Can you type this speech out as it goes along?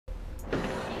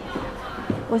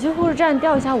我去护士站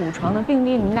调一下5床的病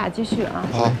例，你们俩继续啊。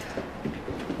好。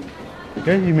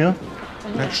哎，一鸣，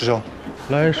哎，师兄，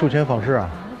来术前访视啊？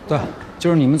对，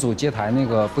就是你们组接台那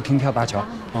个不停跳大桥。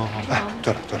好。哎，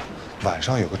对了，晚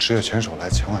上有个职业拳手来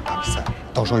前往打比赛，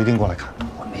到时候一定过来看。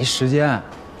我没时间，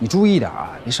你注意点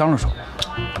啊，别伤了手。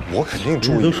我肯定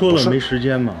注意。你都说了没时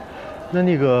间嘛。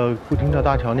那个不停跳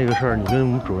大桥那个事儿，你跟我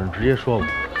们主任直接说吧。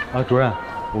啊，主任，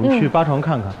我们去8床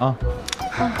看看啊。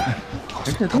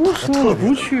这都说了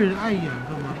不去，哎呀，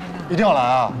干嘛？一定要来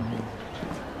啊！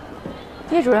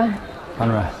叶主任，潘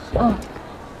主任，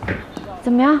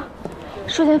怎么样？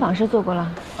术前访视做过了？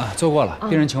啊，做过了，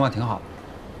病人情况挺好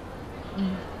的。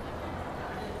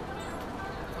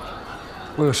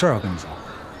我有事儿要跟你说。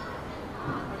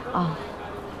哦。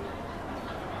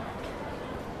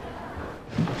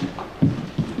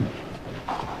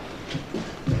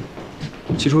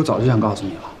其实我早就想告诉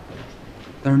你了，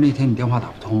但是那天你电话打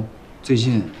不通，最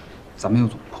近咱们又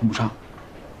总碰不上。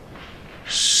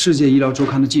世界医疗周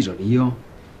刊的记者黎英，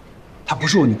她不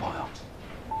是我女朋友。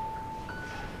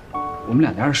我们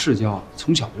两家是世交，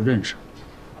从小就认识。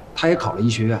她也考了医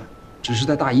学院，只是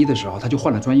在大一的时候她就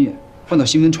换了专业，换到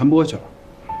新闻传播去了。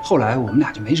后来我们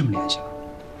俩就没什么联系了，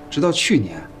直到去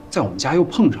年在我们家又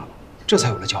碰上了，这才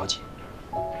有了交集。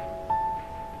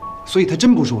所以她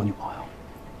真不是我女朋友。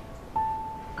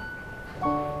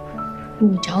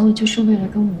你找我就是为了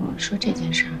跟我说这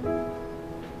件事儿？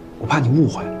我怕你误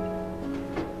会。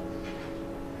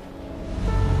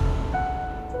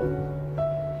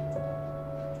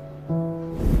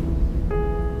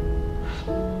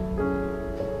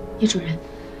叶主任，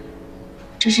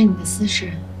这是你的私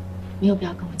事，没有必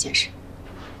要跟我解释。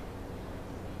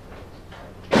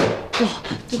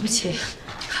对不起，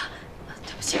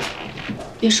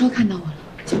别说看到我了，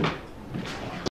就。